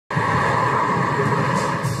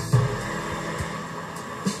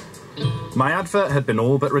My advert had been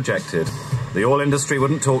all but rejected. The oil industry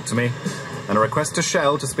wouldn't talk to me, and a request to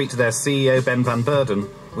Shell to speak to their CEO, Ben van Beurden,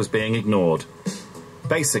 was being ignored.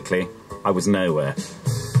 Basically, I was nowhere.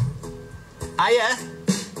 Hiya!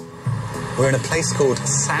 We're in a place called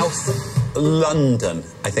South London,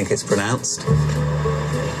 I think it's pronounced.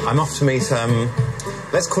 I'm off to meet,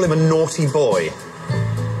 let's call him a naughty boy.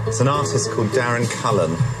 It's an artist called Darren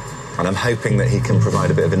Cullen, and I'm hoping that he can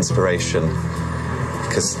provide a bit of inspiration,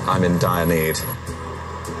 because I'm in dire need.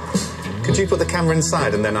 Could you put the camera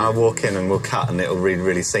inside and then I'll walk in and we'll cut and it'll be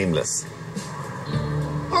really seamless?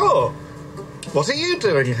 Oh, what are you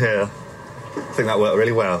doing here? I think that worked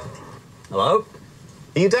really well. Hello?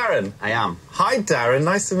 Are you Darren? I am. Hi Darren,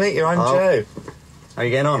 nice to meet you, I'm Joe. How are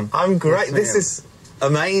you getting on? I'm great, Nice this is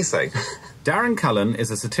amazing. Darren Cullen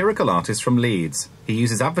is a satirical artist from Leeds. He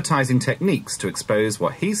uses advertising techniques to expose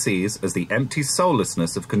what he sees as the empty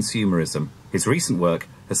soullessness of consumerism. His recent work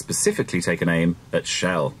has specifically taken aim at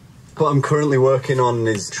Shell. What I'm currently working on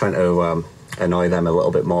is trying to annoy them a little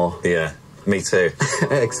bit more. Yeah, me too.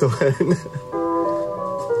 Excellent.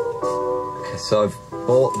 Okay, so I've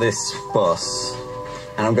bought this bus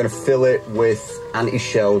and I'm going to fill it with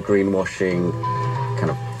anti-Shell greenwashing, kind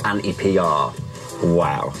of anti-PR.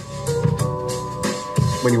 Wow.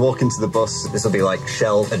 When you walk into the bus, this will be like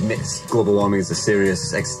Shell admits global warming is a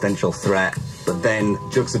serious existential threat, but then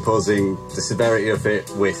juxtaposing the severity of it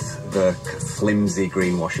with the flimsy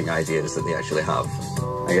greenwashing ideas that they actually have.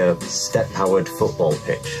 Like a step-powered football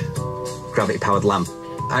pitch, gravity-powered lamp,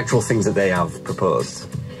 actual things that they have proposed.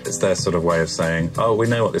 It's their sort of way of saying, oh, we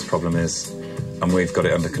know what this problem is, and we've got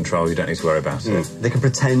it under control, you don't need to worry about it. They can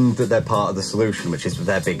pretend that they're part of the solution, which is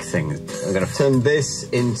their big thing. I'm going to turn this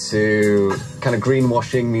into kind of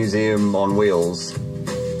greenwashing museum on wheels.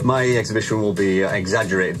 My exhibition will be an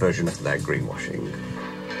exaggerated version of their greenwashing.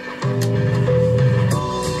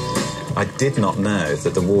 I did not know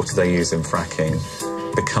that the water they use in fracking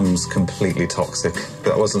becomes completely toxic.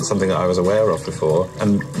 That wasn't something that I was aware of before,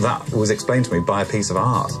 and that was explained to me by a piece of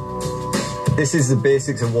art. This is the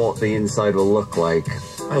basics of what the inside will look like.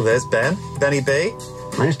 Oh, there's Ben. Benny B.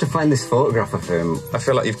 Managed to find this photograph of him. I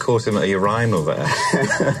feel like you've caught him at a urinal there.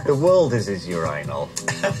 The world is his urinal.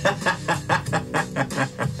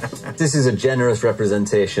 This is a generous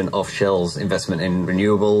representation of Shell's investment in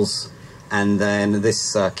renewables, and then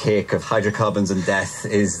this cake of hydrocarbons and death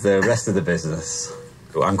is the rest of the business.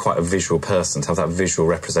 I'm quite a visual person, to have that visual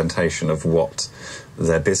representation of what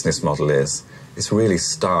their business model is. It's really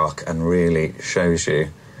stark and really shows you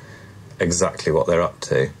exactly what they're up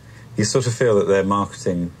to. You sort of feel that their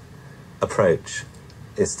marketing approach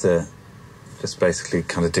is to just basically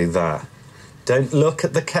kind of do that. Don't look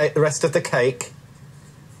at the cake, the rest of the cake.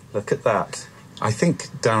 Look at that. I think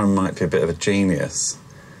Darren might be a bit of a genius.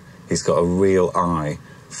 He's got a real eye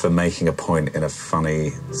for making a point in a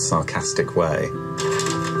funny, sarcastic way.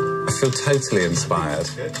 I feel totally inspired.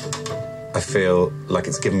 I feel like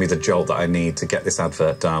it's given me the jolt that I need to get this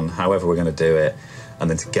advert done, however we're going to do it, and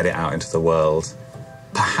then to get it out into the world,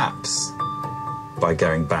 perhaps by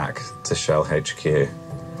going back to Shell HQ.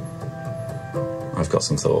 I've got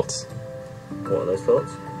some thoughts. What are those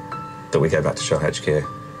thoughts? That we go back to Shell HQ. Okay.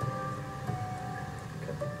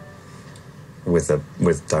 With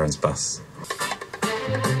Darren's bus.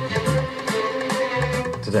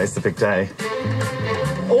 Today's the big day.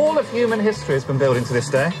 All of human history has been building to this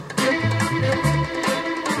day.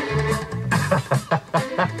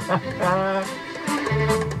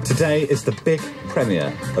 Today is the big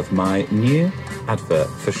premiere of my new advert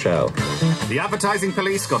for Shell. The advertising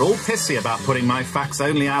police got all pissy about putting my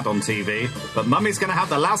facts-only ad on TV, but Mummy's going to have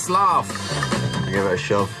the last laugh. I'll give it a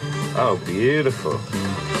shove. Oh, beautiful.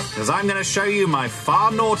 Because I'm going to show you my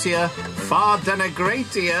far naughtier, far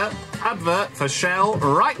denigratier advert for Shell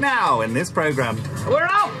right now in this programme. We're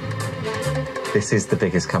up! This is the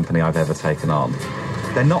biggest company I've ever taken on.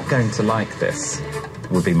 They're not going to like this,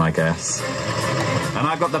 would be my guess. And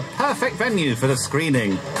I've got the perfect venue for the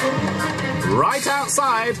screening. Right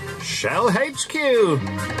outside Shell HQ.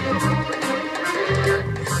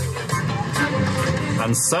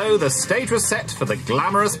 And so the stage was set for the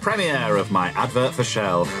glamorous premiere of my advert for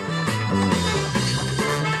Shell.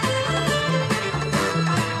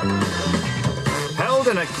 Held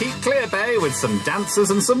in a keep clear bay with some dancers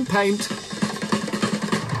and some paint.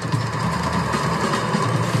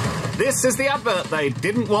 This is the advert they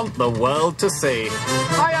didn't want the world to see.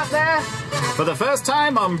 Hi up there! For the first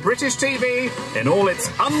time on British TV, in all its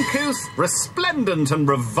uncouth, resplendent and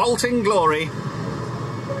revolting glory.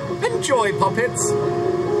 Enjoy, Poppets!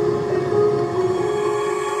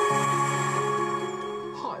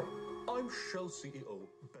 Hi, I'm Shell CEO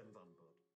Ben